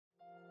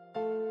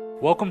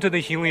Welcome to the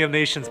Healing of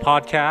Nations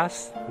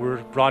podcast.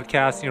 We're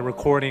broadcasting and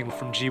recording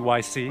from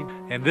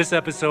GYC. In this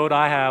episode,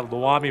 I have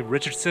Lawami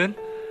Richardson.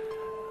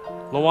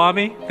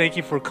 Lawami, thank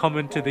you for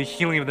coming to the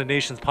Healing of the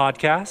Nations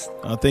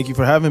podcast. Thank you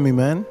for having me,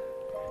 man.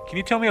 Can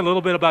you tell me a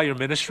little bit about your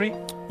ministry?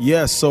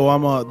 Yes, so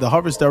I'm the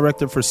Harvest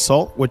Director for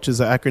SALT, which is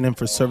an acronym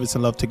for Service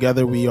and Love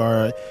Together. We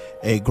are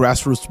a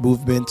grassroots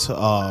movement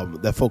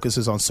that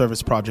focuses on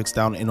service projects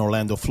down in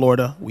Orlando,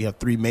 Florida. We have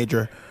three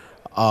major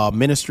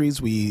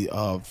ministries. We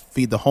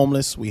feed the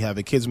homeless. We have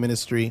a kids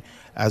ministry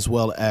as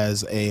well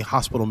as a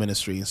hospital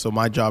ministry. So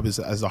my job is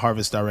as the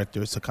Harvest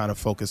Director is to kind of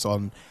focus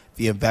on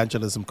the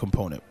evangelism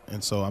component.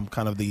 And so I'm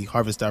kind of the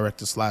Harvest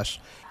Director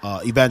 /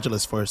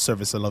 evangelist for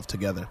Service and Love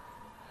Together.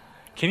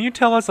 Can you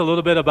tell us a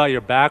little bit about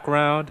your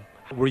background?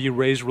 Were you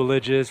raised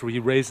religious? Were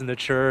you raised in the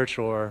church?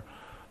 Or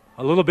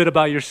a little bit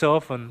about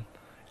yourself and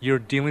your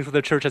dealings with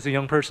the church as a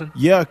young person?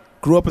 Yeah,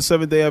 grew up a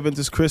Seventh-day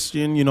Adventist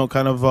Christian,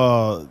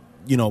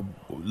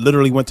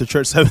 literally went to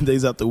church 7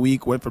 days out the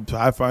week, went from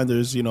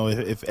Highfinders.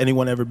 If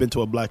anyone ever been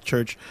to a black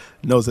church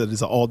knows that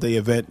it's an all-day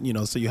event,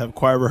 so you have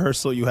choir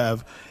rehearsal, you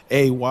have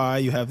AY,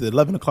 you have the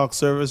 11 o'clock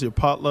service, your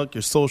potluck,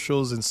 your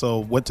socials, and so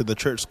went to the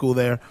church school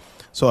there.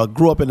 So I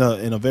grew up in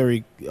a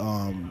very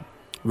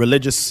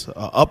religious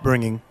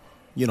upbringing,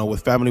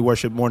 with family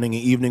worship morning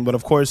and evening. But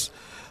of course,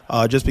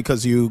 just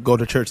because you go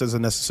to church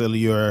doesn't necessarily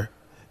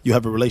you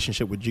have a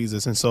relationship with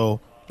Jesus. And so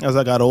as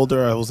I got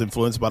older, I was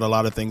influenced by a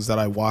lot of things that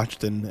I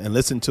watched and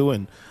listened to,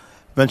 and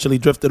eventually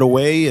drifted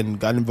away and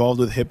got involved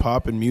with hip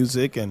hop and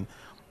music, and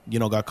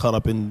got caught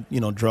up in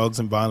drugs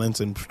and violence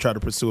and tried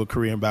to pursue a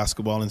career in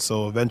basketball. And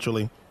so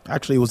eventually,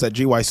 actually it was at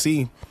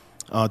GYC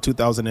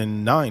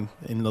 2009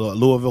 in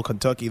Louisville,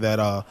 Kentucky,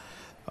 that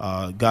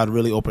God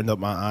really opened up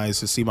my eyes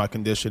to see my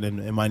condition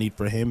and my need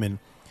for him, and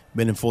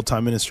been in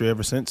full-time ministry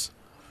ever since.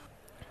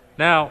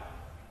 Now,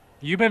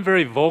 you've been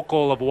very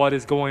vocal of what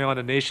is going on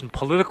in the nation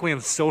politically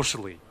and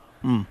socially.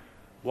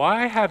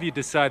 Why have you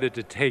decided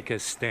to take a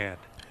stand?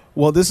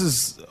 Well, this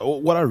is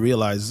what I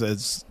realize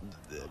is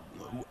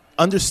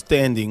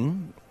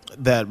understanding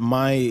that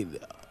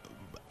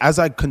as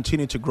I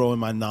continue to grow in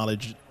my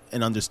knowledge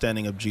and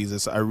understanding of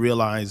Jesus, I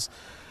realize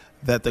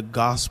that the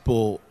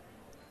gospel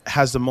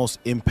has the most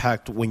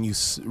impact when you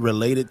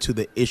relate it to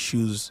the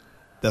issues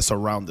that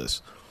surround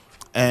us.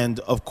 And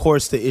of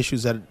course, the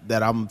issues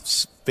that I'm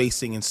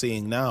facing and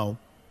seeing now,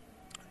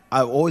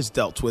 I've always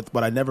dealt with,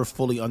 but I never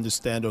fully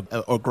understand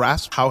or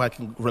grasp how I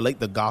can relate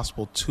the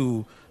gospel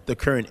to the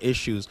current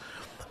issues.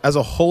 As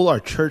a whole, our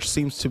church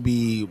seems to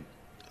be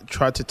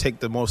try to take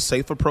the most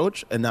safe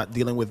approach and not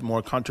dealing with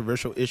more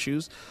controversial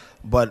issues.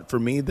 But for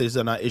me, these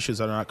are not issues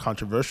that are not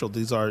controversial.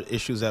 These are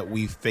issues that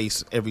we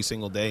face every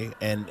single day.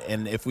 And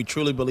if we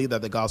truly believe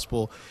that the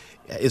gospel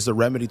is the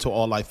remedy to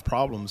all life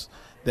problems,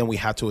 then we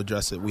have to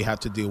address it. We have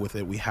to deal with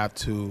it. We have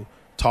to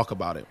talk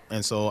about it.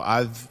 And so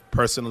I've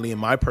personally, in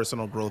my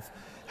personal growth,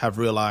 have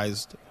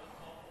realized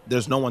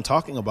there's no one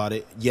talking about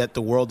it, yet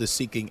the world is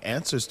seeking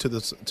answers to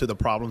the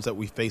problems that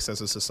we face as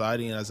a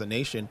society and as a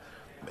nation.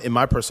 In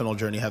my personal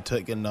journey, have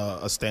taken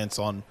a stance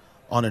on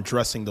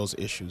addressing those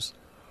issues.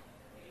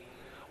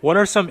 What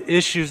are some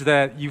issues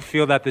that you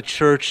feel that the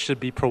church should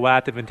be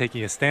proactive in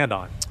taking a stand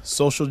on?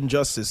 Social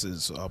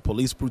injustices,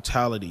 police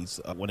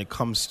brutalities, when it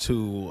comes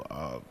to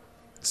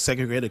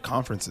segregated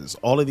conferences,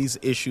 all of these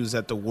issues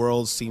that the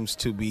world seems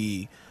to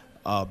be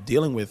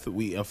dealing with.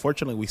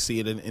 Unfortunately, we see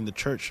it in the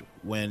church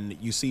when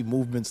you see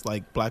movements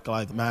like Black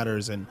Lives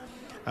Matters and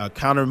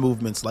counter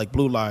movements like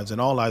Blue Lives and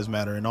All Lives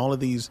Matter, and all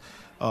of these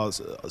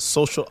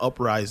social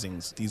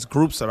uprisings, these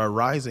groups that are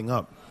rising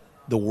up.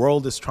 The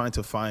world is trying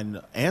to find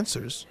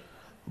answers,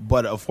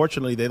 but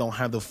unfortunately they don't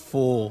have the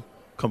full,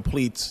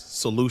 complete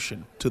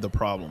solution to the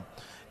problem.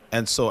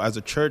 And so as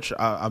a church,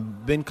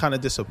 I've been kind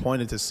of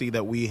disappointed to see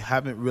that we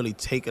haven't really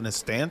taken a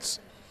stance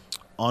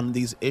on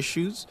these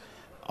issues.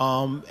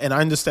 And I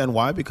understand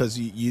why, because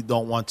you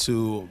don't want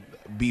to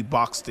be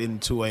boxed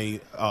into a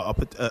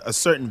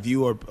certain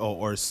view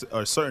or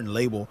a certain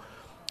label.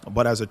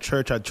 But as a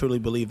church, I truly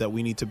believe that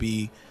we need to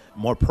be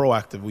more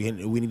proactive. We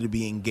need to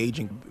be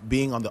engaging,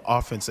 being on the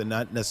offense and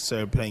not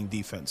necessarily playing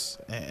defense.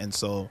 And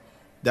so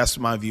that's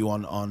my view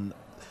on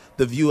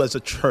the view as a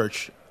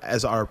church,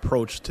 as our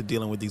approach to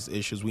dealing with these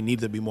issues. We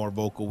need to be more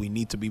vocal. We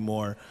need to be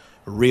more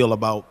real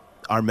about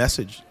our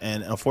message.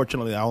 And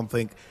unfortunately, I don't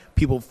think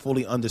people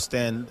fully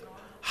understand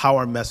how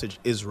our message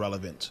is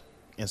relevant.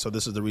 And so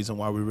this is the reason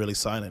why we're really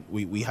silent.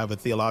 We have a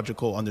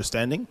theological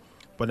understanding,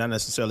 but not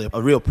necessarily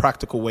a real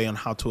practical way on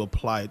how to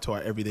apply it to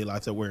our everyday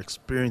life, that we're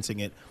experiencing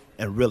it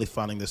and really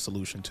finding the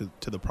solution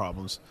to the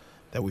problems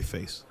that we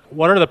face.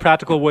 What are the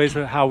practical ways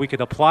of how we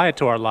could apply it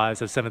to our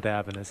lives as Seventh-day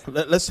Adventists?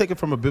 Let's take it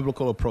from a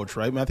biblical approach,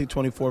 right? Matthew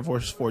 24,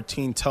 verse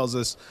 14 tells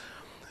us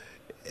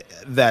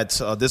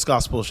that this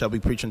gospel shall be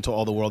preached into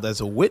all the world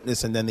as a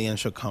witness, and then the end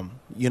shall come.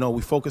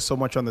 We focus so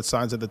much on the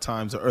signs of the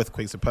times, the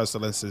earthquakes, the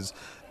pestilences,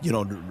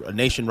 a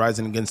nation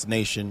rising against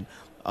nation,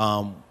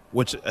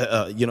 which,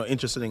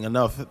 interesting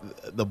enough,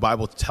 the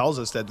Bible tells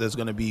us that there's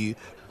going to be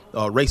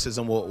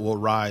racism will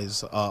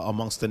rise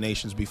amongst the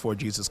nations before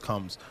Jesus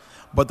comes.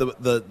 But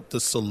the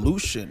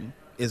solution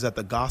is that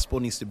the gospel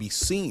needs to be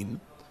seen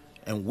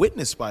and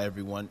witnessed by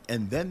everyone,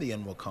 and then the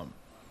end will come.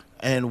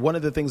 And one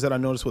of the things that I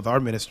noticed with our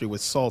ministry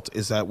with SALT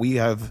is that we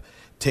have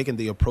taken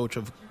the approach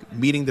of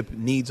meeting the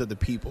needs of the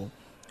people.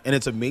 And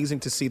it's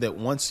amazing to see that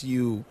once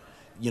you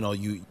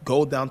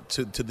go down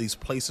to these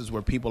places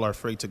where people are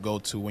afraid to go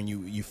to, when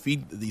you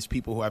feed these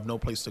people who have no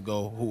place to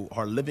go, who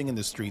are living in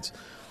the streets,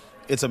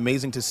 it's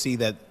amazing to see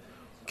that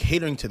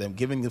catering to them,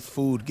 giving the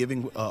food,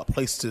 giving a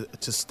place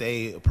to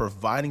stay,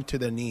 providing to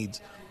their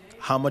needs,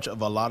 how much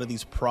of a lot of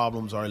these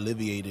problems are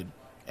alleviated,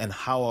 and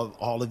how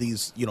all of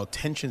these,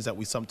 tensions that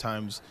we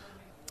sometimes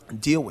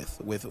deal with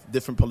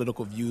different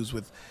political views,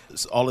 with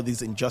all of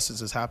these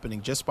injustices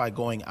happening, just by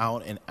going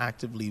out and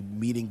actively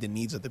meeting the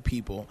needs of the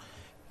people,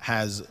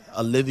 has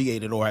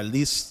alleviated, or at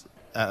least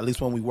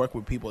when we work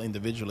with people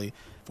individually,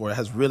 for it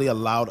has really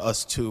allowed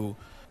us to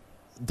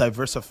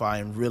diversify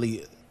and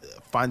really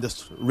find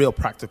this real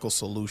practical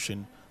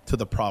solution to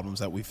the problems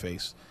that we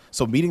face.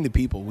 So meeting the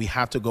people, we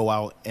have to go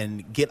out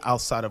and get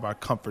outside of our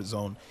comfort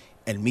zone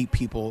and meet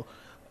people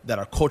that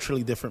are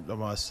culturally different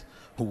from us,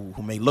 who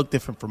may look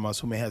different from us,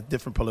 who may have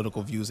different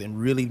political views, and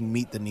really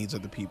meet the needs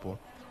of the people.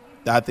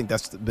 I think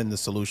that's been the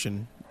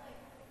solution,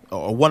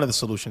 or one of the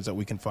solutions that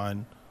we can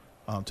find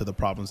to the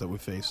problems that we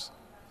face.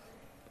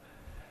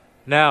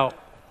 Now,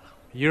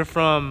 you're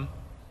from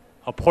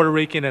a Puerto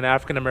Rican and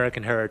African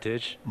American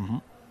heritage, Mm-hmm.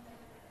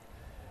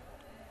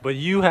 but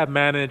you have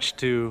managed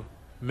to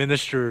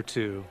minister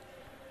to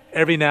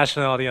every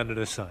nationality under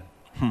the sun.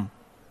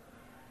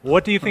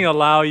 What do you think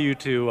allow you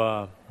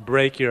to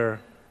break your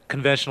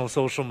conventional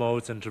social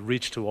modes and to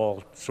reach to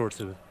all sorts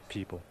of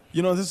people?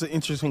 This is an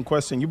interesting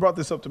question. You brought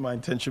this up to my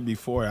attention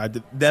before. I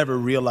never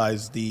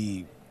realized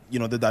the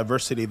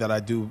diversity that I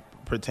do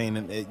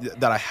pertain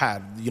that I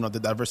had, the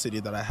diversity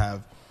that I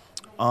have.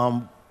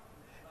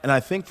 And I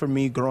think for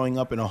me, growing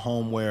up in a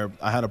home where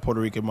I had a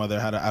Puerto Rican mother,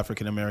 had an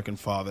African American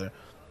father,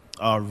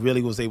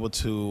 really was able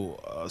to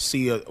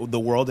see the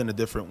world in a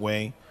different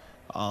way.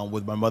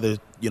 With my mother,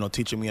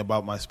 teaching me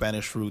about my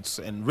Spanish roots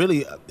and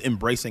really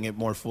embracing it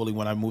more fully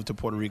when I moved to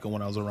Puerto Rico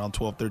when I was around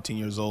 12, 13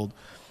 years old.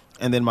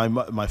 And then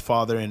my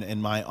father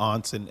and my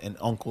aunts and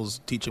uncles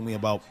teaching me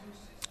about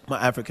my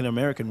African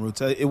American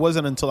roots. It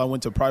wasn't until I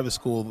went to private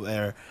school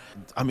there.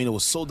 I mean, it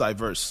was so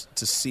diverse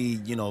to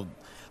see,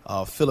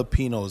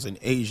 Filipinos and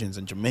Asians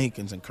and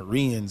Jamaicans and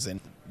Koreans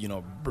and,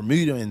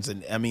 Bermudians.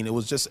 And I mean, it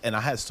was just, and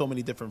I had so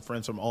many different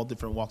friends from all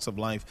different walks of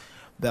life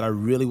that I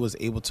really was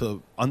able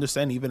to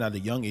understand, even at a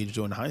young age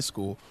during high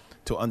school,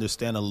 to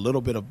understand a little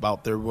bit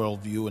about their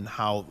worldview and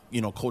how,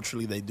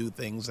 culturally they do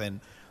things.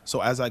 And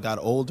so as I got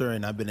older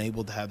and I've been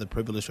able to have the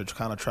privilege to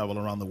kind of travel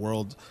around the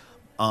world,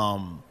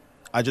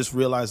 I just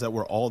realized that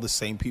we're all the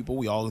same people.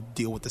 We all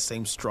deal with the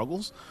same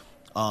struggles,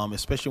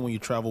 especially when you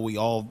travel. We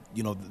all,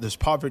 there's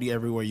poverty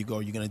everywhere you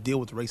go. You're going to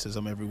deal with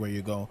racism everywhere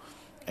you go.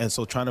 And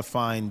so trying to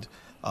find,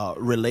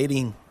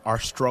 relating our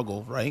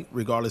struggle, right,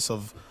 regardless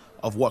of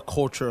what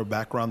culture or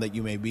background that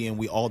you may be in,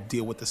 we all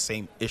deal with the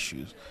same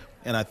issues.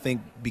 And I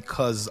think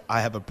because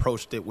I have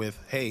approached it with,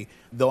 hey,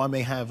 though I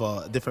may have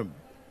a different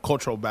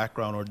cultural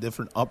background or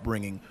different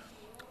upbringing,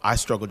 I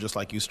struggle just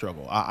like you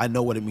struggle. I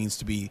know what it means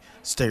to be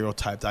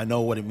stereotyped. I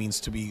know what it means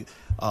to be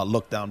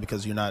looked down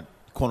because you're not,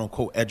 quote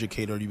unquote,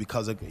 educated, or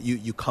because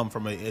you come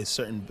from a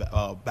certain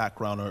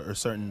background or a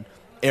certain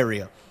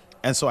area.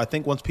 And so I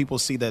think once people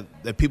see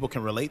that people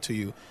can relate to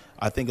you,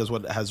 I think is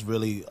what has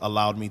really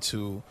allowed me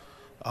to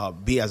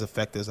be as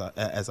effective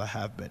as I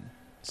have been.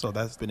 So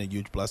that's been a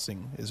huge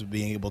blessing, is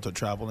being able to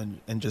travel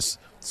and just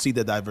see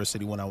the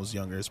diversity when I was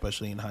younger,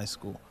 especially in high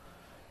school.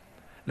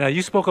 Now,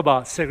 you spoke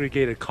about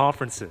segregated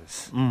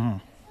conferences. Mm-hmm.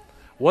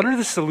 What are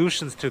the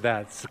solutions to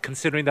that,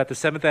 considering that the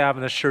Seventh-day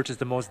Adventist Church is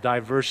the most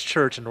diverse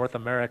church in North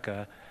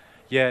America,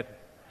 yet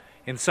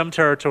in some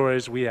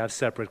territories we have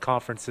separate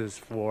conferences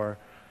for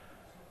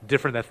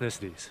different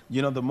ethnicities?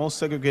 The most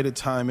segregated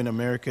time in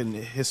American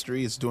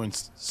history is during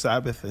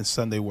Sabbath and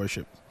Sunday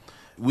worship.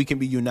 We can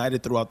be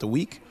united throughout the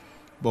week,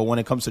 but when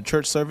it comes to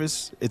church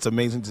service, it's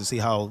amazing to see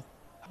how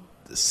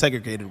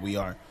segregated we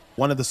are.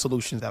 One of the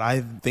solutions that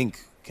I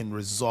think can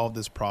resolve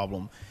this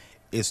problem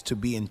is to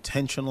be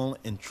intentional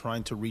in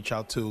trying to reach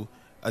out to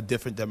a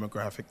different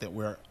demographic that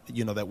we're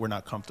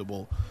not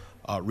comfortable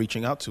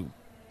reaching out to.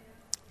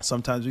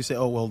 Sometimes we say,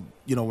 oh, well,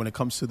 when it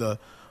comes to the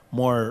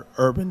more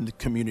urban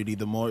community,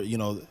 the more,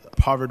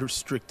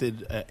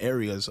 poverty-restricted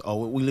areas,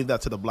 we leave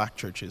that to the black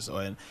churches,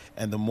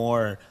 and the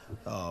more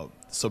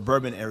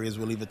suburban areas,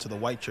 we leave it to the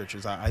white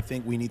churches. I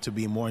think we need to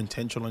be more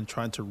intentional in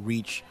trying to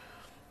reach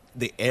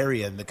the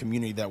area and the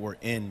community that we're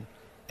in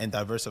and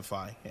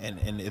diversify.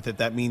 And if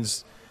that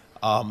means,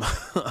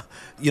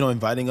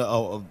 inviting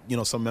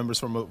some members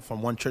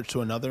from one church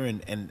to another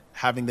and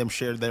having them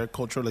share their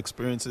cultural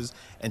experiences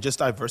and just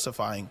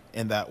diversifying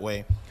in that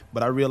way.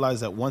 But I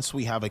realize that once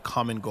we have a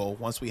common goal,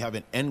 once we have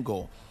an end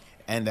goal,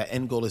 and that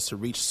end goal is to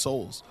reach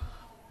souls,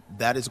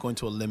 that is going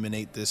to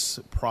eliminate this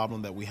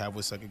problem that we have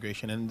with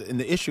segregation. And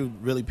the issue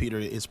really, Peter,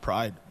 is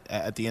pride.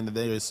 At the end of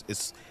the day,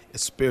 it's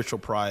spiritual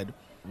pride.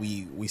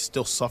 We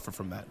still suffer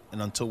from that.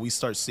 And until we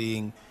start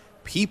seeing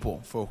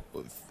people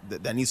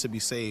that needs to be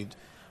saved,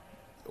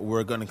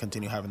 we're going to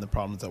continue having the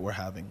problems that we're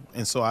having.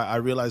 And so I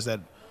realize that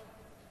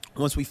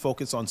once we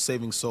focus on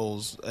saving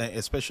souls,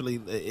 especially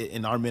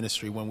in our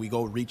ministry, when we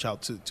go reach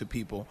out to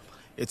people,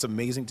 it's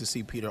amazing to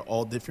see, Peter,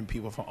 all different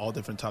people from all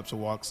different types of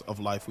walks of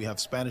life. We have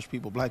Spanish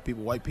people, black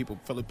people, white people,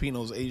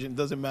 Filipinos, Asian,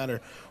 doesn't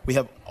matter. We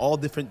have all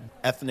different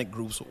ethnic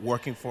groups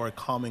working for a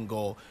common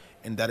goal,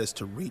 and that is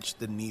to reach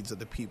the needs of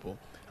the people.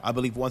 I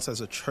believe once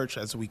as a church,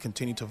 as we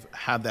continue to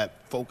have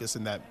that focus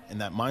and that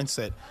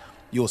mindset,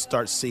 you'll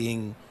start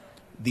seeing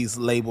these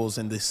labels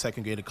and these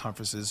segregated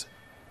conferences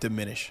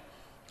diminish.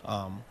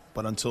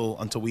 But until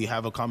we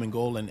have a common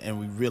goal and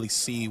we really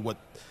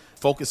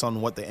focus on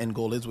what the end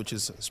goal is, which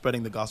is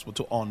spreading the gospel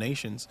to all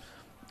nations,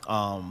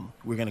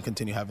 we're going to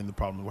continue having the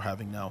problem we're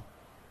having now.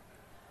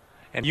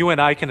 And you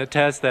and I can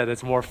attest that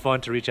it's more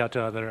fun to reach out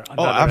to other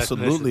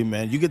absolutely,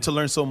 man. You get to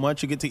learn so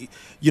much. You get to,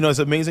 it's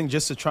amazing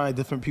just to try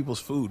different people's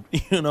food,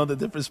 the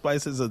different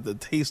spices, the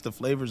taste, the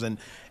flavors, and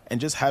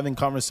just having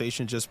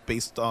conversations just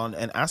based on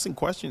and asking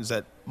questions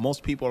that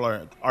most people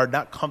are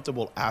not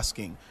comfortable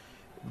asking.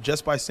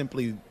 Just by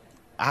simply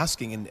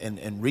asking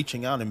and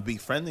reaching out and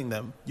befriending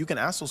them, you can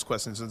ask those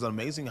questions. It's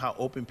amazing how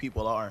open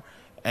people are.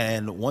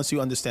 And once you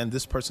understand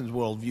this person's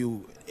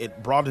worldview,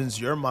 it broadens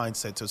your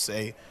mindset to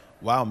say,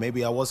 wow,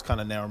 maybe I was kind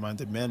of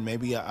narrow-minded, man.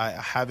 Maybe I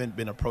haven't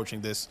been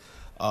approaching this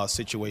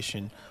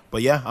situation.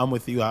 But yeah, I'm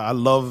with you. I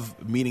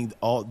love meeting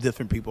all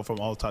different people from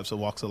all types of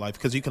walks of life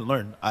because you can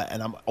learn.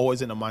 And I'm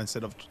always in a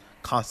mindset of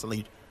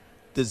constantly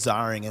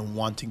desiring and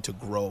wanting to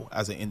grow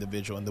as an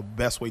individual. And the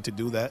best way to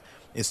do that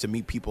is to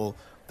meet people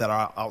that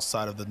are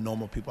outside of the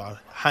normal people I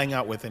hang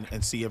out with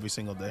and see every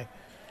single day.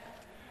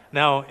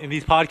 Now, in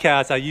these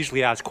podcasts, I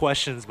usually ask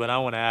questions, but I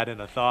want to add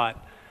in a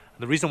thought.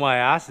 The reason why I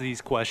ask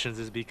these questions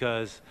is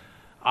because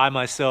I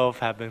myself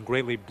have been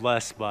greatly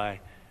blessed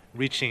by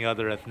reaching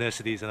other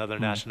ethnicities and other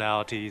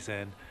nationalities,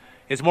 and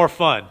it's more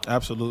fun.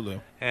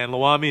 Absolutely. And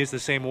Lawami is the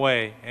same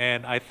way.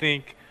 And I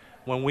think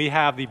when we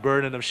have the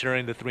burden of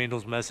sharing the three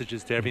angels'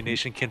 messages to every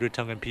nation, kindred,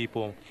 tongue, and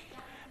people,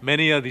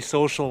 many of the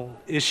social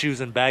issues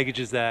and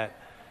baggages that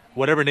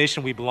whatever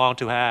nation we belong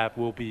to have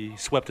will be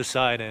swept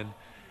aside, and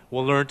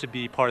we'll learn to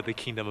be part of the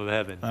kingdom of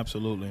heaven.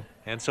 Absolutely.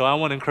 And so I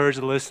want to encourage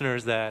the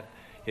listeners that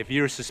if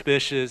you're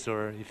suspicious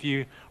or if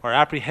you are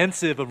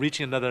apprehensive of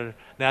reaching another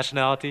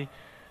nationality,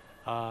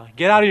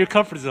 get out of your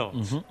comfort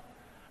zones. Mm-hmm.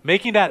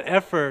 Making that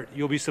effort,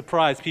 you'll be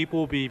surprised. People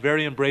will be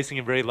very embracing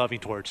and very loving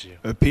towards you.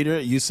 Peter,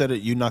 you said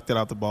it. You knocked it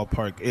out the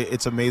ballpark.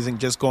 It's amazing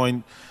just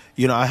going,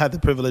 I had the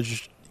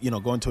privilege,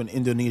 going to an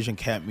Indonesian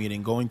camp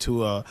meeting, going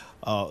to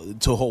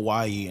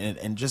Hawaii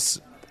and just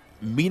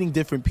meeting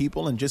different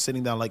people and just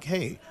sitting down like,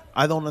 hey,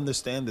 I don't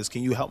understand this.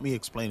 Can you help me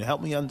explain it?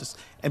 Help me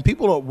understand. And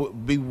people will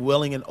be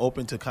willing and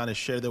open to kind of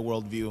share their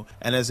worldview.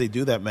 And as they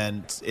do that,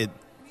 man, it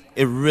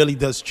really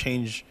does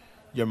change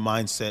your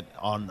mindset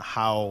on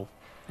how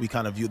we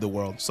kind of view the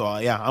world. So,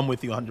 yeah, I'm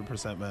with you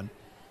 100%, man.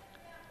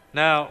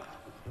 Now,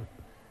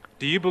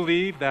 do you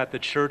believe that the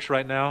church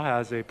right now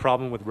has a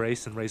problem with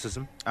race and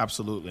racism?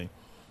 Absolutely.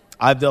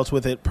 I've dealt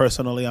with it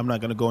personally. I'm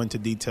not going to go into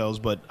details,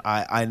 but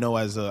I know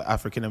as an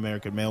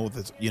African-American male with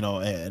this,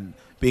 and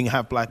being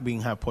half black,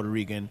 being half Puerto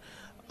Rican,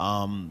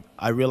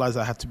 I realize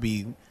I have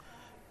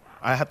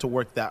to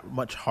work that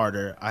much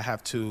harder. I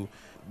have to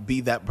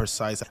be that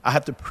precise. I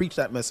have to preach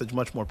that message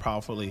much more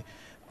powerfully,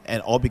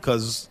 and all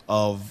because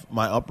of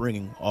my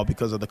upbringing, all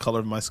because of the color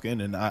of my skin.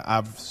 And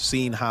I've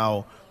seen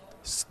how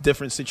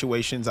different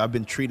situations I've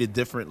been treated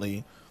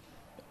differently,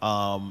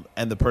 and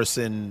the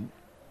person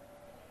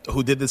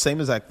who did the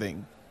same exact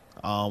thing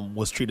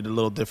was treated a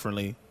little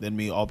differently than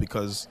me, all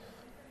because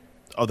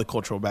of the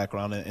cultural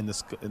background and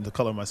the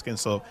color of my skin.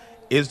 So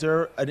is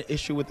there an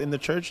issue within the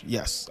church?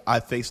 Yes,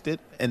 I faced it.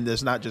 And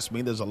there's not just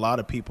me. There's a lot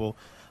of people,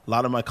 a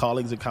lot of my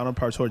colleagues and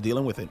counterparts who are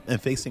dealing with it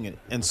and facing it.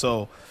 And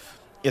so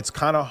it's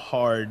kind of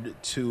hard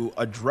to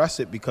address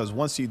it because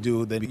once you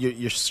do, then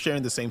you're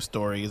sharing the same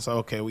story. It's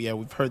okay, well, yeah,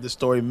 we've heard this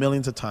story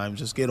millions of times.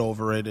 Just get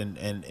over it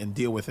and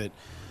deal with it.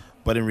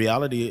 But in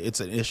reality, it's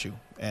an issue.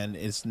 And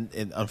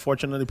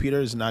unfortunately, Peter,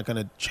 is not going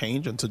to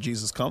change until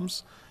Jesus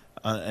comes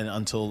and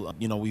until,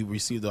 we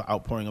receive the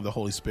outpouring of the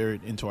Holy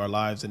Spirit into our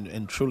lives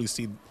and truly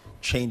see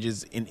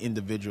changes in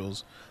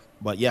individuals.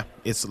 But yeah,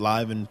 it's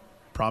live and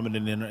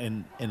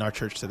prominent in our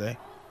church today,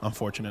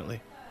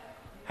 unfortunately.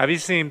 Have you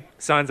seen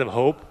signs of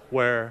hope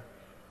where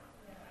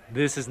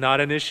this is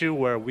not an issue,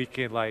 where we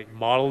can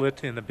model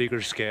it in a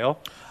bigger scale?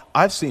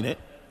 I've seen it.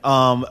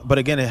 But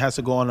again, it has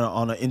to go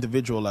on an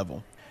individual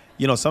level.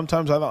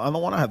 Sometimes I don't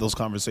want to have those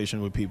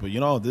conversations with people.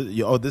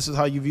 This is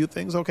how you view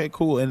things? Okay,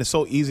 cool. And it's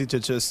so easy to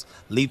just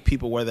leave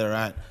people where they're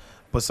at.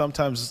 But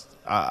sometimes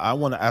I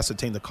want to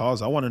ascertain the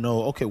cause. I want to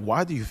know, okay,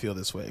 why do you feel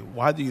this way?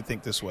 Why do you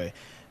think this way?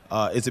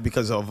 Is it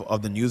because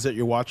of the news that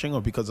you're watching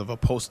or because of a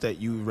post that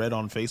you read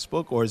on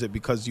Facebook? Or is it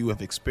because you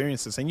have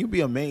experienced this? And you'd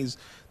be amazed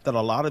that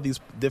a lot of these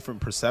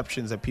different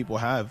perceptions that people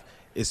have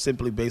is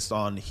simply based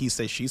on he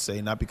say, she say,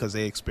 not because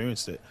they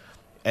experienced it.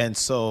 And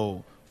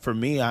so for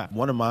me,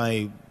 one of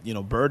my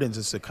burdens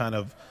is to kind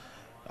of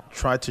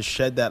try to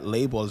shed that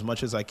label as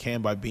much as I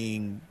can by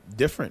being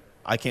different.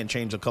 I can't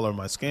change the color of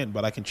my skin,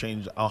 but I can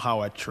change how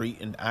I treat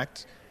and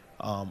act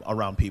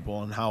around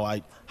people and how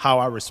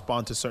I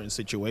respond to certain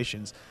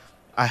situations.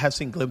 I have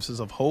seen glimpses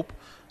of hope.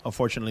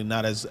 Unfortunately,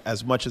 not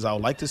as much as I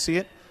would like to see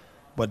it,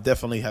 but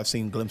definitely have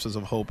seen glimpses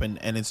of hope. And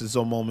it's those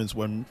moments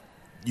when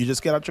you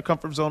just get out your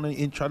comfort zone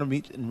and try to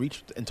meet and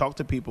reach and talk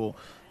to people.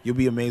 You'll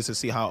be amazed to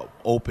see how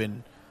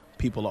open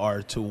people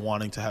are to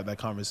wanting to have that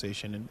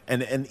conversation.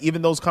 And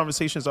even those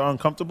conversations are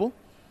uncomfortable.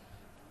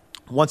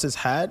 Once it's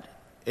had,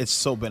 it's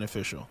so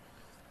beneficial.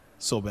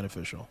 So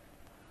beneficial.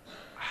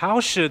 How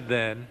should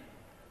then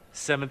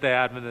Seventh-day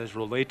Adventists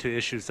relate to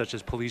issues such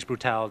as police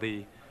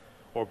brutality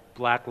or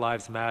Black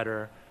Lives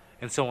Matter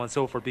and so on and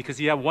so forth? Because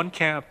you have one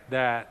camp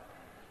that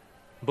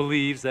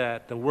believes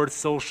that the word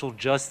social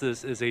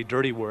justice is a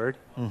dirty word.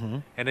 Mm-hmm.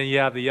 And then you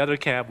have the other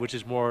camp, which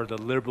is more the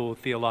liberal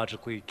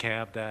theologically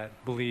camp,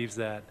 that believes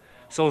that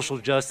social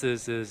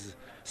justice is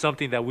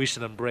something that we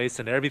should embrace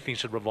and everything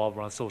should revolve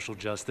around social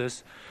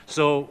justice.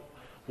 So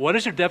what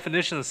is your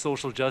definition of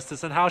social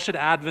justice, and how should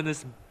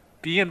Adventists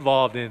be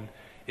involved in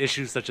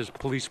issues such as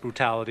police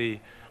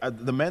brutality?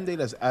 The mandate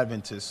as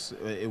Adventists,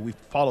 we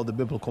follow the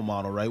biblical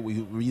model, right?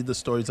 We read the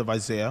stories of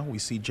Isaiah, we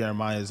see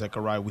Jeremiah,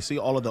 Zechariah, we see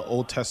all of the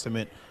Old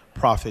Testament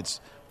prophets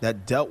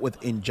that dealt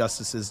with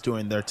injustices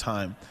during their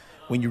time.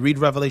 When you read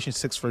Revelation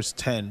 6 verse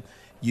 10,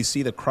 you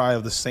see the cry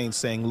of the saints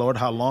saying, Lord,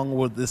 how long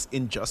will this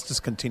injustice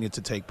continue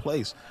to take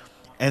place?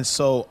 And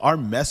so our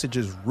message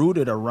is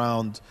rooted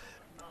around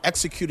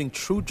executing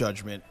true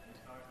judgment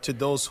to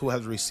those who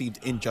have received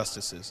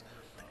injustices.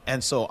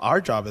 And so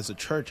our job as a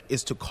church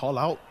is to call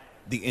out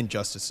the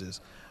injustices.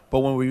 But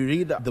when we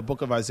read the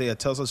book of Isaiah, it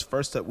tells us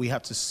first that we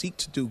have to seek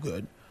to do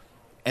good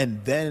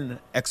and then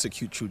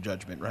execute true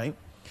judgment, right?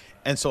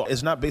 And so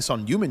it's not based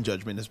on human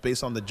judgment, it's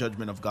based on the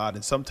judgment of God.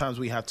 And sometimes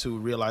we have to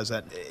realize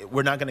that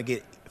we're not going to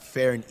get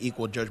fair and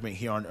equal judgment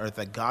here on earth,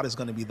 that God is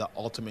going to be the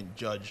ultimate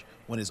judge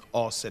when it's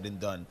all said and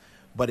done.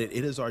 But it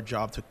is our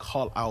job to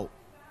call out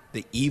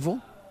the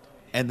evil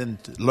and then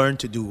to learn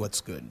to do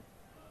what's good.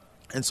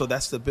 And so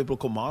that's the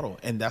biblical model,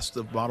 and that's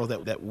the model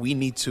that we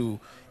need to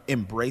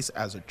embrace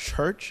as a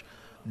church.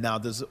 Now,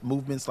 there's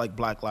movements like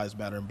Black Lives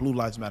Matter and Blue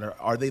Lives Matter.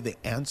 Are they the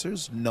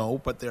answers? No,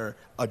 but they're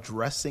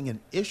addressing an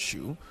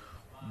issue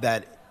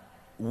that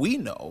we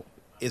know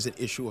is an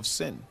issue of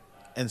sin.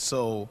 And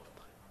so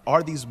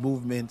are these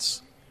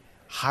movements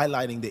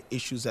highlighting the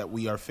issues that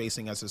we are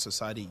facing as a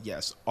society?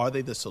 Yes. Are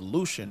they the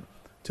solution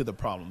to the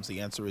problems?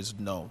 The answer is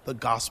no. The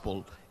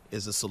gospel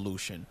is a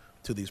solution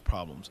to these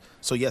problems.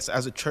 So yes,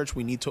 as a church,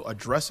 we need to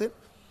address it,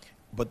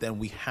 but then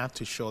we have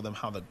to show them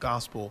how the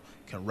gospel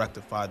can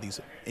rectify these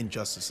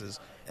injustices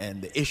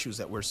and the issues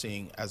that we're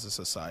seeing as a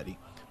society.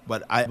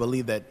 But I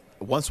believe that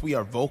once we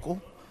are vocal,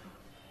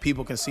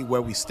 people can see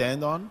where we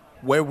stand on,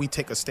 where we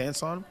take a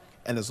stance on.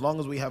 And as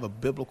long as we have a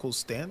biblical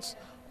stance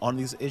on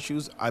these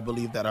issues, I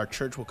believe that our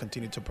church will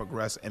continue to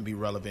progress and be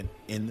relevant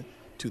in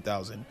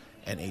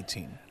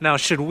 2018. Now,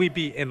 should we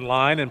be in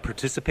line and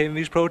participate in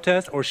these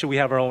protests, or should we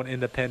have our own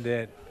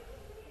independent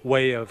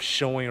way of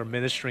showing or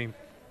ministering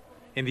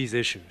in these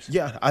issues?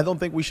 Yeah, I don't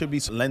think we should be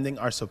lending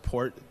our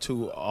support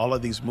to all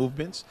of these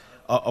movements.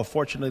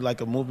 Unfortunately, like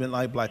a movement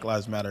like Black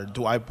Lives Matter,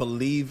 do I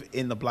believe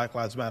in the Black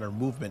Lives Matter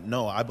movement?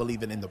 No, I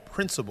believe in the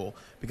principle,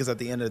 because at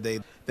the end of the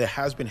day, there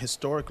has been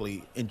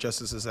historically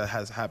injustices that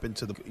has happened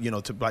to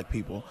to Black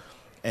people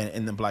and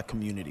in the Black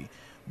community.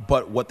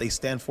 But what they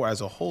stand for as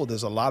a whole,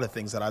 there's a lot of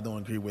things that I don't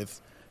agree with,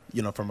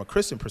 from a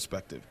Christian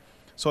perspective.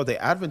 So the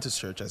Adventist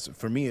church,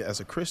 for me as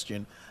a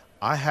Christian,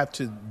 I have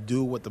to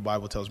do what the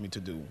Bible tells me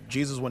to do.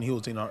 Jesus, when he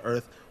was on our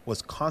earth,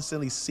 was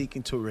constantly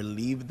seeking to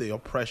relieve the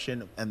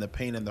oppression and the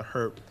pain and the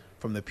hurt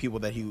from the people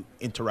that he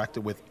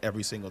interacted with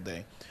every single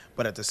day.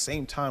 But at the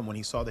same time, when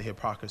he saw the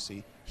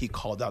hypocrisy, he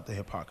called out the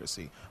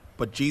hypocrisy.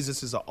 But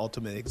Jesus is the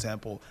ultimate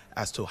example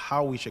as to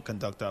how we should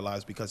conduct our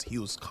lives, because he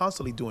was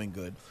constantly doing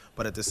good,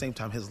 but at the same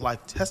time, his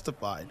life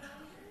testified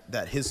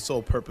that his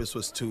sole purpose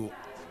was to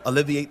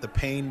alleviate the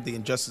pain, the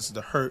injustice,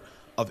 the hurt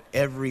of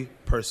every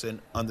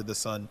person under the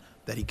sun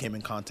that he came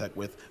in contact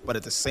with. But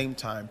at the same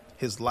time,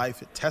 his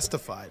life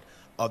testified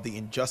of the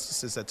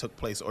injustices that took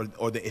place,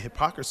 or the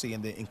hypocrisy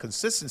and the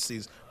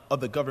inconsistencies of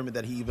the government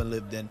that he even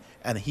lived in.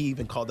 And he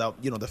even called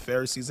out, the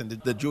Pharisees and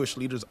the Jewish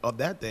leaders of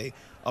that day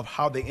of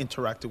how they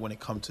interacted when it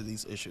comes to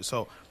these issues.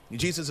 So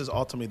Jesus is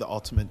ultimately the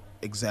ultimate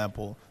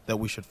example that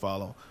we should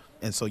follow.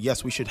 And so,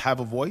 yes, we should have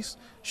a voice.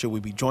 Should we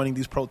be joining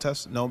these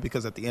protests? No,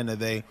 because at the end of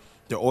the day,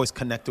 they're always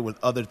connected with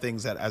other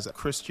things that as a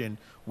Christian,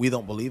 we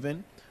don't believe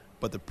in.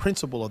 But the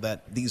principle of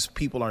that these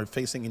people are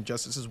facing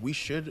injustices, we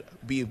should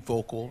be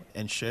vocal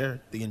and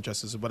share the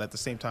injustices, but at the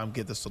same time,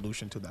 give the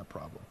solution to that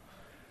problem.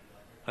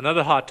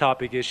 Another hot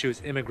topic issue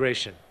is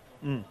immigration.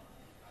 And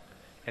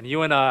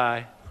you and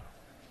I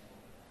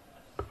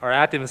are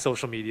active in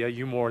social media,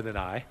 you more than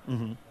I.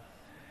 Mm-hmm.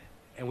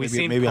 And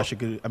maybe I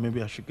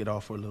should get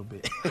off for a little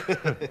bit.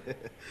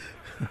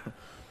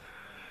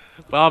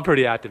 Well, I'm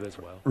pretty active as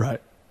well.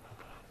 Right.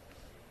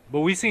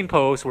 But we've seen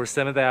posts where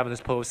Seventh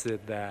Adventists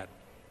posted that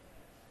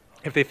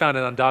if they found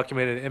an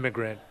undocumented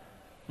immigrant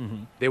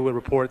they would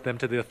report them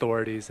to the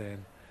authorities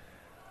and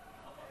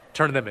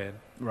turn them in.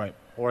 Right.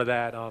 Or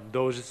that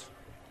those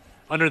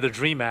under the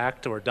DREAM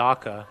Act or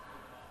DACA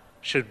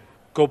should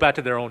go back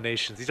to their own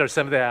nations. These are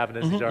Seventh-day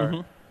Adventists. These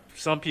are,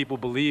 some people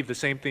believe the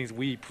same things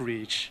we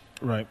preach.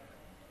 Right.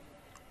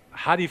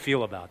 How do you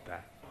feel about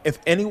that?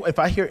 If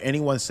I hear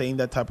anyone saying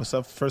that type of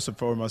stuff, first and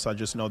foremost, I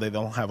just know they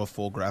don't have a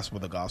full grasp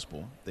of the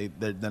gospel.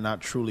 They're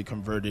not truly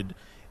converted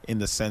in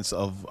the sense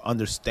of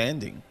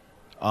understanding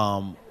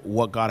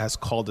what God has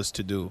called us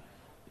to do.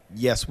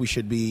 Yes, we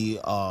should be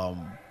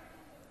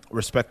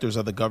respecters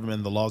of the government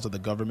and the laws of the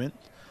government,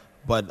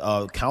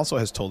 but counsel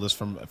has told us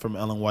from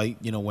Ellen White,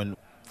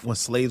 when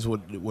slaves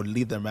would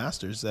leave their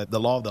masters, that the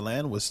law of the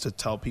land was to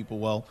tell people,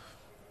 well,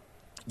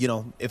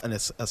 if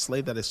a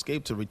slave that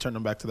escaped, to return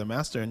them back to their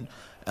master. And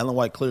Ellen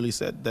White clearly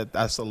said that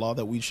that's the law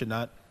that we should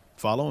not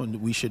follow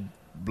and we should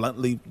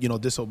bluntly,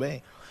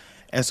 disobey.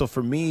 And so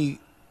for me,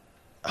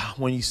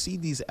 when you see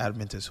these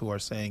Adventists who are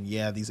saying,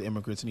 yeah, these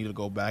immigrants need to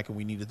go back and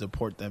we need to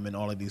deport them and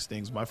all of these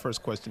things, my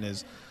first question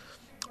is,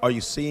 are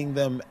you seeing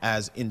them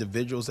as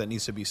individuals that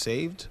needs to be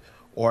saved,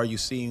 or are you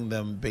seeing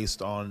them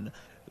based on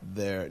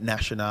their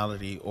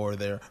nationality or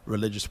their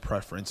religious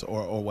preference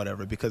or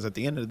whatever? Because at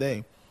the end of the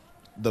day,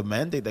 the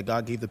mandate that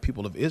God gave the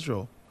people of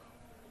Israel,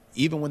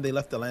 even when they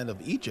left the land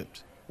of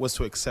Egypt, was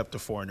to accept the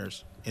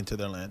foreigners into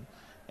their land.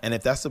 And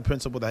if that's the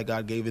principle that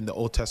God gave in the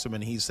Old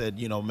Testament, he said,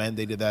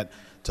 mandated that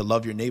to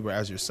love your neighbor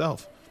as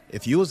yourself.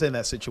 If you was in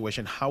that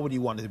situation, how would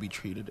you want it to be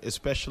treated?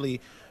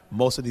 Especially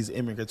most of these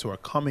immigrants who are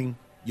coming,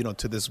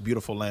 to this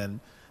beautiful land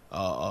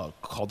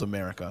called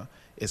America,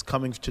 is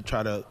coming to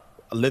try to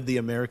live the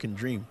American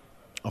dream.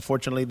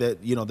 Unfortunately,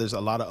 there's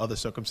a lot of other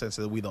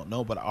circumstances that we don't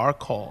know, but our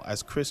call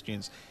as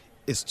Christians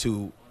is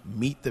to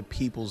meet the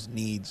people's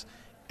needs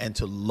and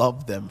to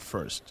love them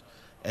first,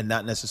 and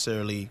not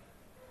necessarily,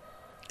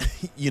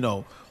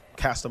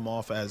 cast them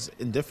off as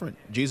indifferent.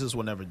 Jesus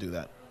will never do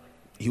that.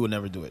 He would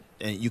never do it.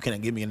 And you can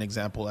give me an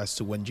example as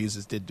to when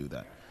Jesus did do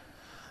that.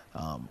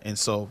 And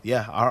so,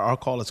 yeah, our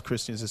call as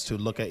Christians is to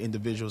look at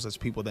individuals as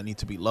people that need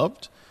to be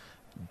loved,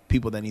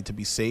 people that need to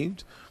be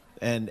saved.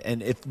 And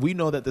if we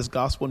know that this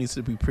gospel needs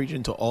to be preached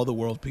into all the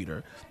world,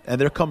 Peter, and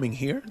they're coming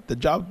here, the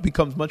job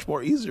becomes much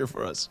more easier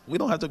for us. We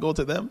don't have to go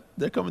to them.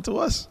 They're coming to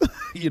us,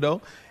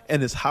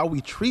 and it's how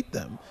we treat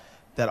them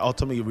that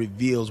ultimately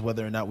reveals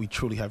whether or not we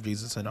truly have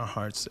Jesus in our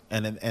hearts.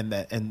 And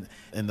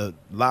the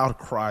loud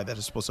cry that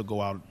is supposed to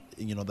go out,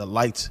 the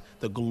light,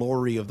 the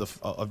glory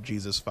of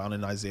Jesus found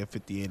in Isaiah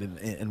 58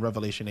 and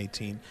Revelation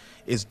 18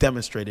 is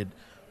demonstrated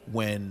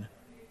when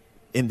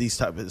in these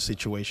type of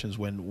situations,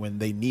 when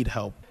they need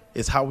help.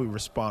 Is how we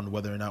respond,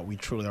 whether or not we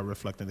truly are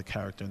reflecting the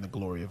character and the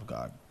glory of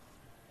God.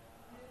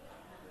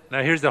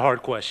 Now, here's the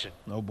hard question.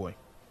 Oh, boy.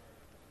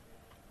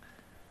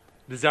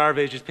 Desire of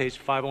Ages, page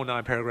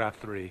 509, paragraph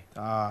 3.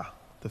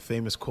 The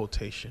famous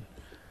quotation.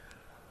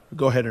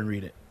 Go ahead and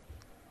read it.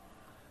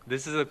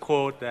 This is a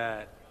quote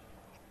that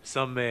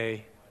some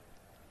may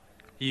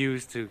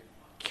use to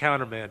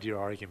countermand your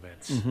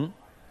arguments.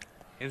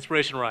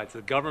 Inspiration writes,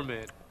 the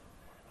government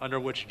under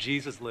which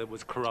Jesus lived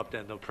was corrupt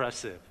and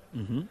oppressive.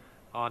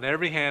 On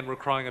every hand were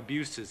crying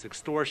abuses,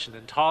 extortion,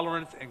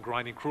 intolerance, and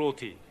grinding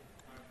cruelty.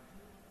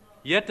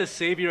 Yet the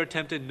Savior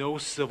attempted no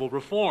civil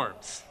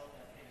reforms.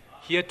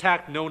 He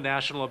attacked no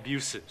national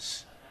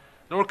abuses,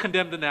 nor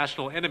condemned the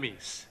national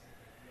enemies.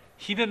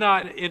 He did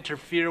not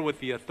interfere with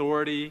the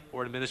authority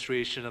or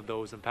administration of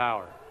those in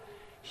power.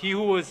 He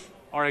who was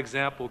our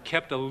example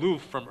kept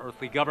aloof from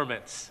earthly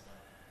governments,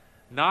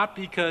 not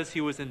because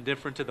he was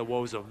indifferent to the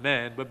woes of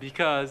men, but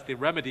because the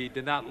remedy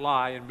did not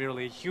lie in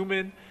merely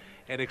human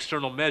and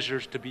external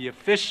measures. To be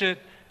efficient,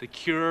 the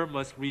cure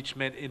must reach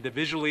men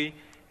individually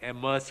and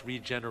must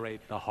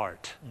regenerate the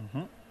heart.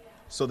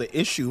 So the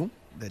issue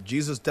that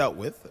Jesus dealt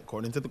with,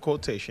 according to the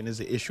quotation, is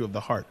the issue of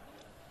the heart.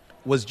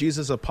 Was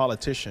Jesus a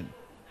politician?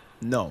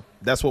 No.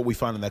 That's what we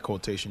find in that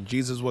quotation.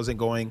 Jesus wasn't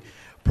going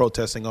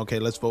protesting, okay,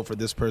 let's vote for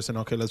this person,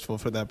 okay, let's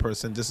vote for that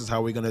person. This is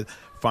how we're going to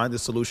find the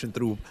solution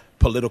through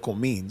political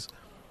means.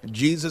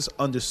 Jesus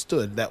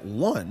understood that,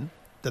 one,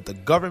 that the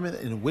government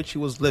in which he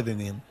was living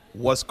in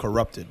was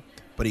corrupted.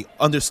 But he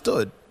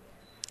understood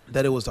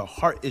that it was a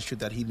heart issue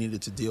that he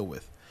needed to deal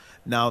with.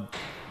 Now,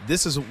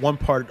 this is one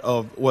part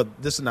of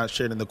what this is not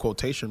shared in the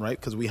quotation, right?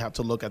 Because we have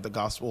to look at the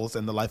Gospels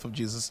and the life of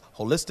Jesus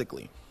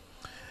holistically.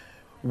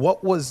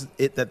 What was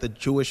it that the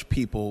Jewish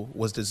people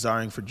was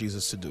desiring for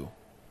Jesus to do?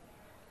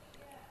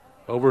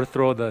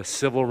 Overthrow the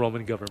civil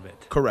Roman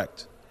government.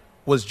 Correct.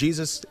 Was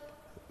Jesus'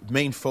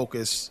 main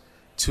focus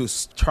to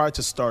try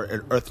to start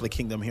an earthly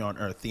kingdom here on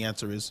earth? The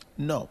answer is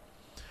no.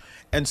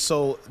 And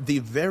so the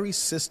very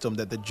system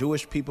that the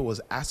Jewish people was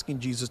asking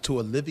Jesus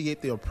to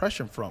alleviate the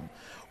oppression from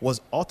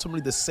was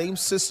ultimately the same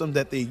system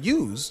that they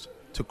used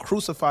to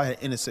crucify an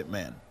innocent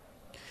man.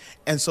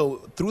 And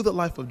so through the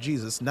life of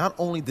Jesus, not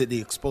only did he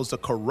expose the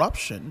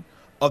corruption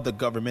of the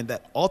government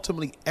that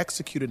ultimately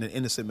executed an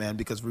innocent man,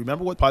 because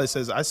remember what Pilate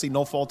says, I see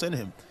no fault in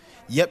him.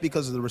 Yet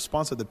because of the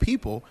response of the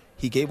people,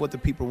 he gave what the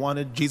people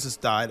wanted. Jesus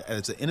died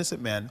as an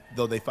innocent man,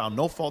 though they found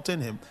no fault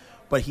in him.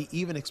 but he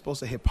even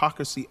exposed the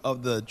hypocrisy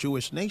of the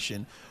Jewish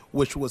nation,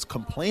 which was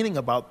complaining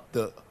about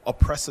the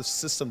oppressive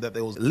system that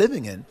they was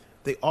living in.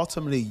 They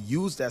ultimately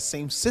used that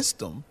same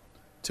system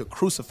to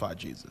crucify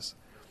Jesus.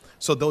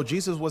 So though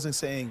Jesus wasn't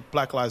saying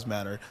Black Lives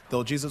Matter,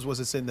 though Jesus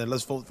wasn't saying that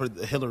let's vote for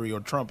Hillary or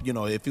Trump,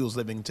 if he was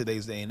living in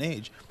today's day and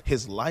age,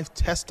 his life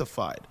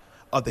testified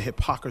of the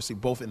hypocrisy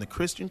both in the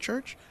Christian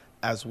church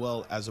as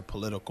well as a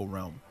political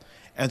realm.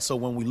 And so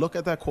when we look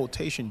at that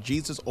quotation,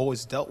 Jesus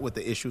always dealt with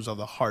the issues of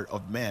the heart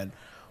of man,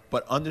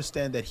 but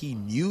understand that he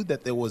knew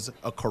that there was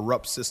a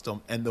corrupt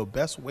system, and the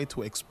best way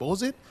to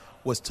expose it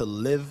was to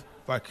live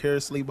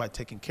vicariously by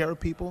taking care of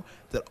people,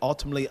 that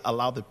ultimately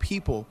allow the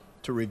people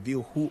to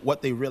reveal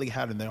what they really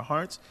had in their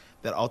hearts,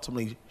 that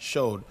ultimately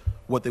showed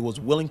what they was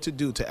willing to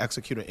do to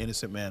execute an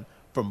innocent man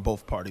from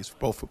both parties,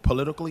 both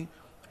politically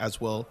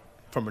as well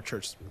from a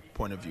church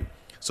point of view.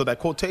 So that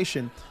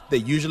quotation, they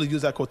usually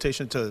use that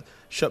quotation to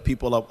shut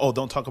people up. Oh,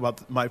 don't talk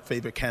about my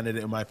favorite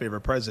candidate and my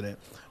favorite president,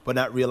 but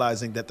not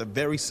realizing that the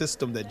very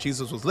system that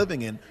Jesus was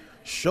living in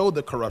showed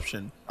the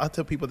corruption. I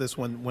tell people this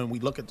when we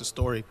look at the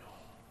story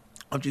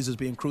of Jesus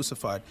being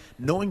crucified.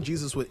 Knowing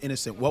Jesus was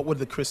innocent, what would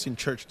the Christian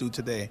church do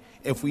today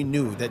if we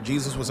knew that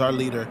Jesus was our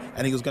leader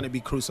and he was going to be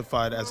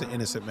crucified as an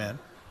innocent man?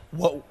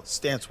 What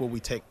stance will we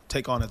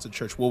take on as a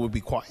church? Will we be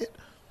quiet?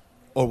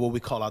 Or will we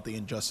call out the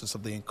injustice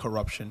of the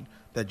corruption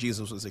that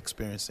Jesus was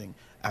experiencing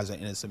as an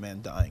innocent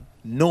man dying,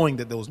 knowing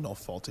that there was no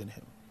fault in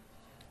him?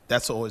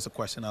 That's always a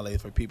question I lay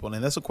for people,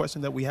 and that's a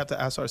question that we have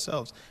to ask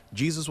ourselves.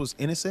 Jesus was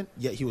innocent,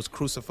 yet he was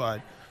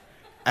crucified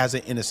as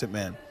an innocent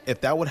man.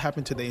 If that would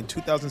happen today in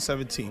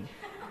 2017,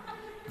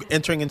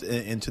 entering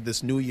into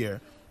this new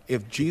year,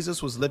 if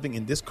Jesus was living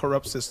in this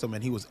corrupt system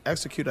and he was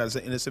executed as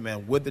an innocent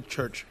man, would the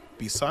church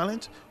be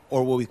silent,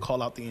 or will we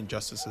call out the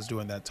injustices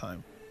during that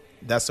time?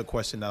 That's the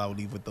question that I would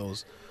leave with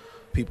those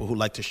people who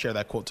like to share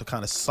that quote to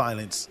kind of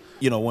silence,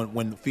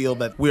 when feel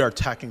that we are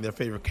attacking their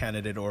favorite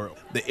candidate or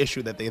the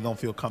issue that they don't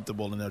feel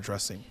comfortable in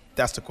addressing.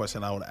 That's the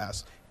question I would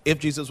ask. If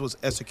Jesus was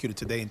executed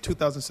today in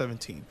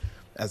 2017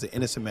 as an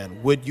innocent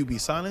man, would you be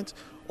silent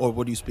or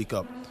would you speak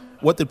up?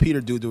 What did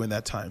Peter do during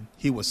that time?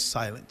 He was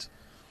silent.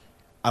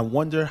 I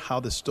wonder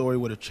how the story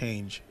would have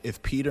changed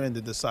if Peter and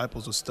the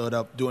disciples would stood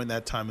up during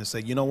that time and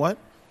say, you know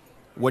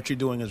what you're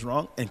doing is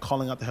wrong, and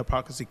calling out the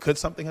hypocrisy. Could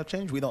something have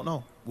changed? We don't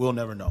know. We'll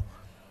never know.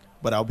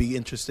 But I'll be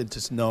interested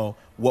to know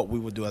what we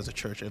would do as a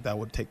church if that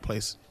would take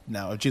place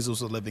now, if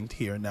Jesus was living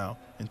here now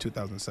in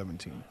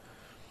 2017.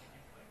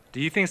 Do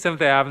you think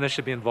Seventh-day Adventists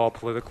should be involved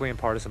politically in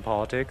partisan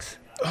politics?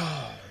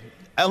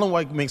 Ellen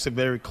White makes it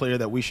very clear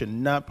that we should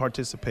not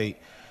participate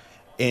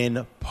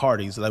in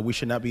parties. Like, we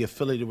should not be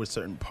affiliated with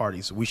certain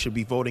parties. We should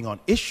be voting on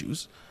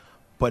issues,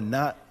 but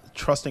not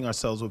trusting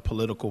ourselves with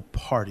political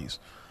parties.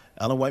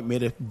 Ellen White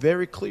made it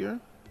very clear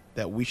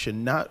that we should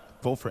not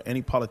vote for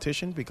any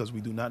politician because we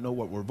do not know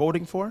what we're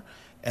voting for.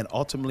 And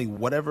ultimately,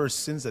 whatever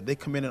sins that they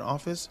commit in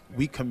office,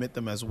 we commit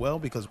them as well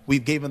because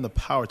we've given the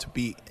power to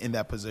be in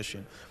that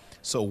position.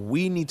 So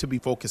we need to be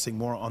focusing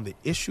more on the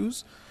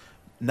issues,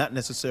 not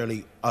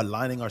necessarily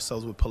aligning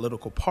ourselves with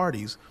political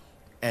parties.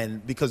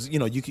 And because,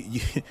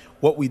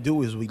 what we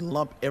do is we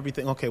lump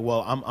everything. Okay,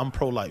 well, I'm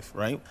pro-life,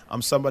 right?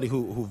 I'm somebody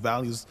who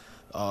values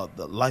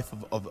the life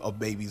of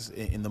babies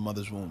in the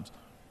mother's wombs.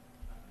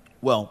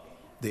 Well,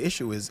 the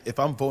issue is if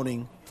I'm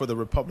voting for the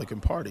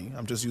Republican Party,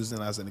 I'm just using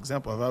it as an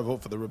example. If I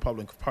vote for the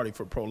Republican Party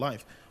for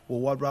pro-life,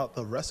 well, what about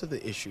the rest of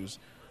the issues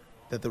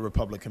that the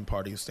Republican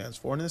Party stands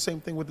for? And the same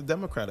thing with the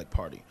Democratic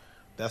Party.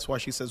 That's why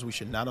she says we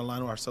should not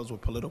align ourselves with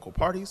political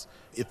parties.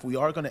 If we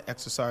are going to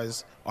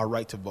exercise our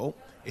right to vote,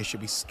 it should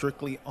be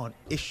strictly on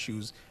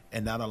issues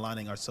and not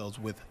aligning ourselves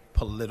with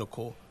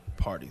political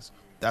parties.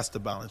 That's the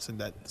balance, and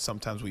that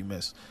sometimes we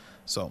miss.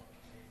 So,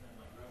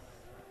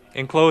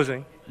 in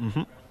closing,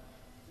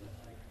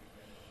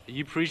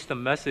 you preached a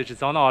message.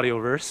 It's on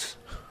Audioverse,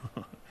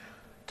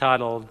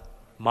 titled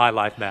 "My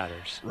Life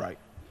Matters." Right.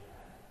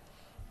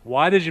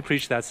 Why did you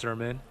preach that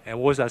sermon, and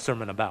what was that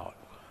sermon about?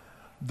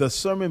 The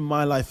sermon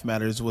 "My Life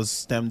Matters" was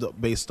stemmed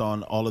based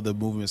on all of the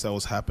movements that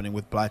was happening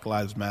with Black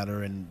Lives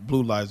Matter and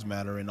Blue Lives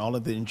Matter and all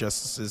of the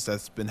injustices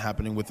that's been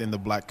happening within the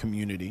Black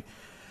community.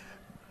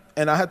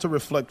 And I had to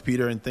reflect,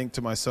 Peter, and think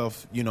to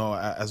myself,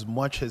 as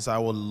much as I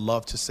would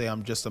love to say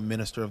I'm just a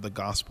minister of the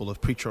gospel, a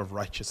preacher of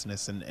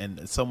righteousness,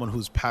 and someone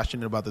who's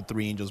passionate about the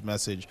three angels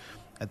message,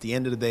 at the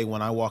end of the day,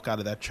 when I walk out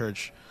of that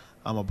church,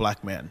 I'm a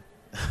black man.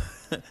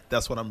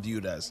 That's what I'm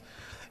viewed as.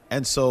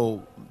 And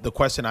so the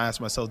question I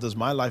ask myself, does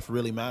my life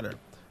really matter?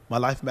 My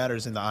life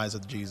matters in the eyes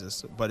of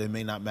Jesus, but it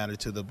may not matter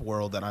to the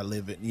world that I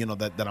live in,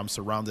 that I'm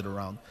surrounded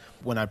around.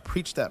 When I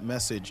preach that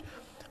message,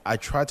 I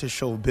try to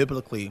show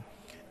biblically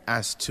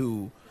as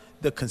to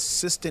the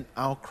consistent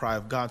outcry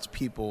of God's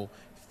people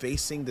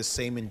facing the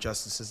same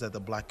injustices that the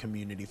Black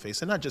community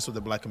face. And not just with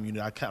the Black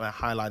community, I kind of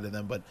highlighted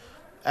them, but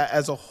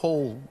as a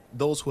whole,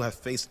 those who have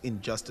faced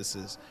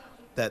injustices,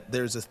 that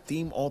there's a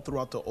theme all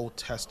throughout the Old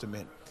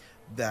Testament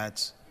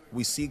that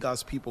we see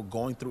God's people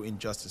going through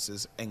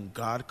injustices and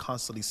God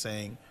constantly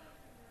saying,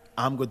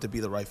 I'm going to be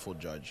the rightful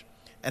judge.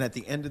 And at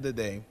the end of the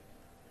day,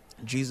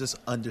 Jesus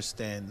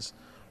understands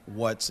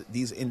what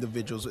these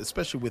individuals,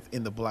 especially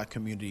within the black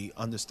community,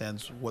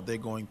 understands what they're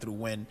going through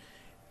when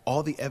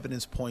all the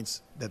evidence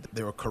points that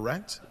they were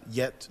correct,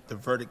 yet the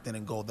verdict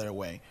didn't go their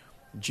way.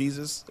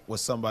 Jesus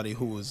was somebody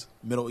who was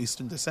Middle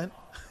Eastern descent,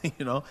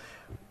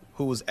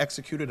 who was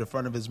executed in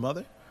front of his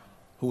mother,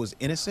 who was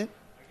innocent,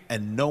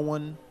 and no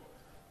one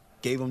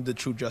gave him the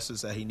true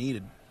justice that he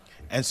needed.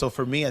 And so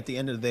for me, at the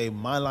end of the day,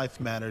 my life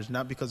matters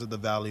not because of the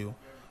value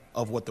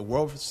of what the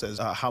world says,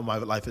 how my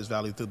life is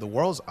valued through the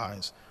world's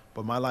eyes,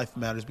 but my life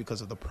matters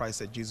because of the price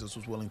that Jesus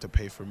was willing to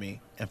pay for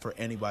me and for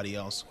anybody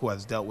else who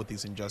has dealt with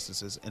these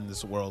injustices in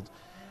this world.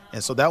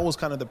 And so that was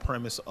kind of the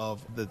premise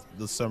of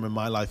the sermon,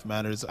 My Life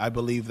Matters. I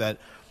believe that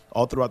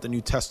all throughout the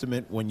New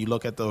Testament, when you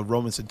look at the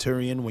Roman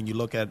centurion, when you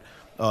look at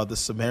the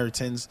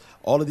Samaritans,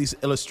 all of these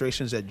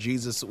illustrations that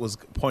Jesus was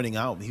pointing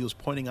out, he was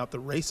pointing out the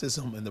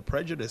racism and the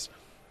prejudice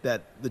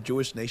that the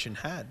Jewish nation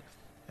had.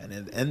 And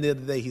at the end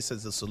of the day, he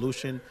says the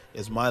solution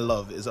is my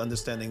love, is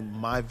understanding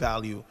my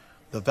value,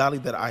 the value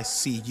that I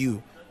see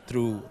you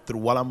through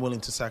what I'm willing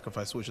to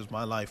sacrifice, which is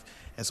my life.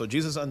 And so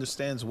Jesus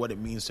understands what it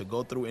means to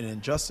go through an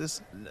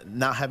injustice,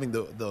 not having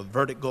the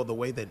verdict go the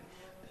way that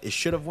it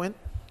should have went.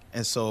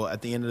 And so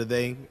at the end of the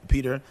day,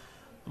 Peter,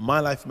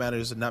 my life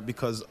matters not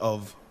because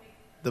of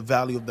the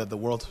value that the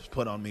world has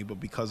put on me,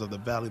 but because of the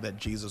value that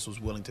Jesus was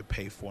willing to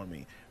pay for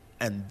me.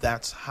 And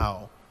that's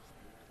how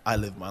I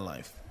live my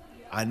life.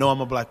 I know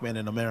I'm a black man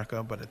in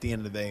America, but at the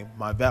end of the day,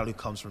 my value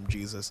comes from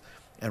Jesus.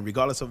 And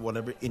regardless of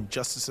whatever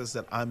injustices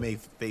that I may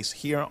face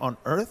here on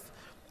earth,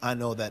 I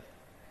know that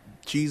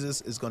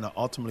Jesus is going to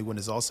ultimately, when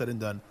it's all said and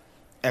done,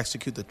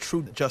 execute the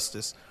true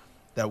justice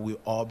that we've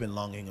all been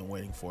longing and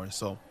waiting for.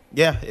 So,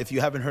 yeah, if you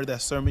haven't heard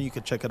that sermon, you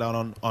can check it out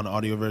on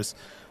Audioverse.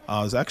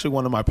 It's actually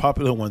one of my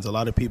popular ones. A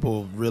lot of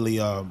people really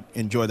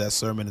enjoy that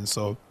sermon. And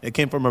so it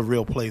came from a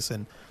real place.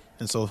 And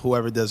so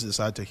whoever does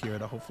decide to hear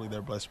it, hopefully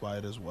they're blessed by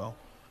it as well.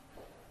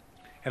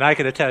 And I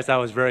can attest, I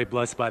was very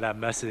blessed by that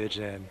message,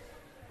 and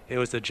it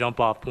was a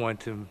jump-off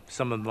point to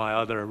some of my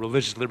other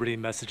religious liberty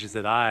messages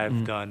that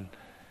I've done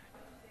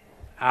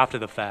after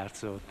the fact.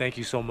 So thank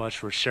you so much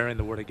for sharing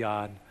the Word of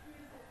God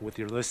with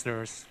your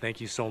listeners. Thank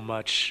you so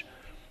much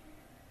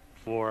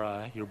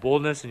for your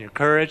boldness and your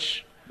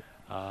courage.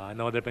 I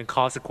know there have been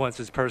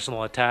consequences,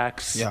 personal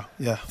attacks.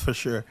 Yeah, for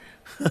sure.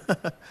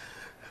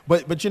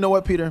 But you know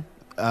what, Peter?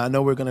 I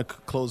know we're going to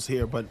close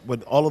here, but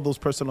with all of those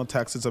personal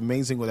attacks, it's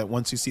amazing that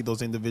once you see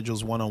those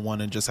individuals one-on-one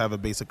and just have a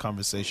basic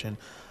conversation,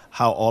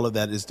 how all of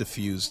that is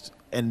diffused.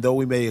 And though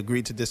we may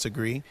agree to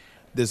disagree,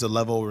 there's a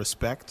level of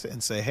respect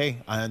and say, hey,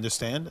 I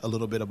understand a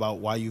little bit about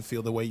why you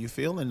feel the way you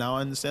feel, and now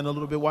I understand a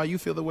little bit why you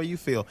feel the way you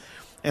feel.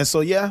 And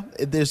so, yeah,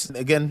 there's,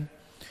 again,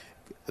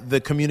 the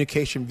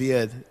communication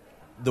via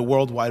the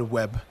World Wide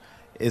Web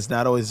is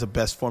not always the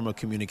best form of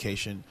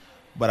communication.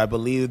 But I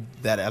believe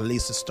that at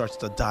least it starts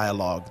the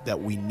dialogue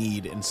that we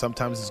need. And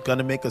sometimes it's going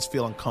to make us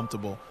feel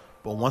uncomfortable.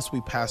 But once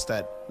we pass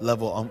that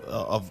level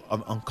of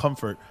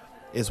uncomfort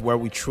is where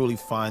we truly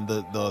find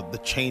the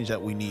change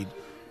that we need,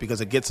 because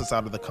it gets us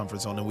out of the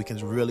comfort zone and we can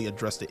really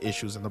address the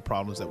issues and the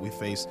problems that we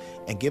face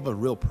and give a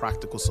real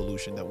practical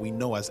solution that we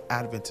know as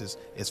Adventists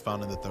is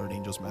found in the third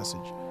angel's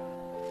message.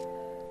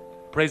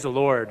 Praise the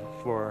Lord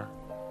for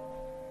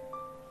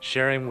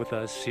sharing with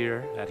us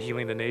here at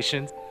Healing the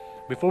Nations.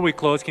 Before we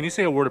close, can you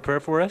say a word of prayer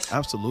for us?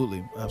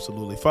 Absolutely.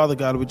 Father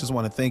God, we just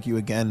want to thank you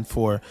again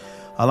for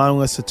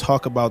allowing us to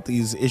talk about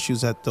these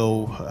issues that,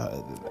 though,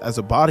 as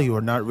a body,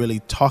 we're not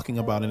really talking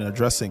about and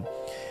addressing.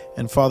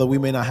 And Father, we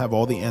may not have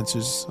all the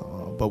answers,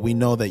 but we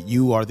know that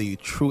you are the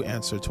true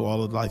answer to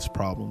all of life's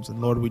problems. And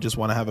Lord, we just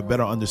want to have a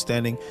better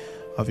understanding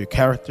of your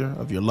character,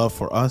 of your love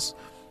for us.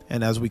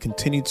 And as we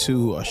continue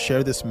to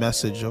share this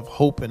message of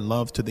hope and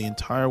love to the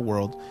entire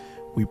world,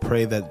 we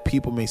pray that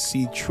people may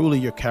see truly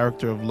your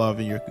character of love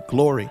and your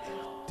glory,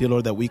 dear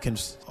Lord, that we can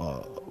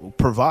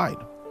provide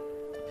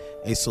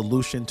a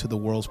solution to the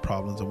world's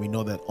problems. And we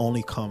know that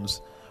only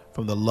comes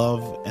from the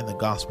love and the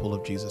gospel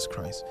of Jesus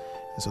Christ.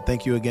 And so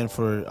thank you again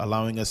for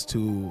allowing us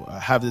to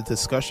have the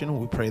discussion.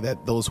 We pray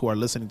that those who are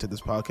listening to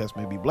this podcast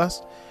may be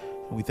blessed.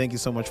 And we thank you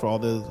so much for all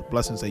the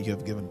blessings that you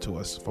have given to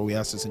us. For we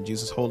ask this in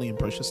Jesus' holy and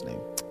precious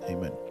name.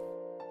 Amen.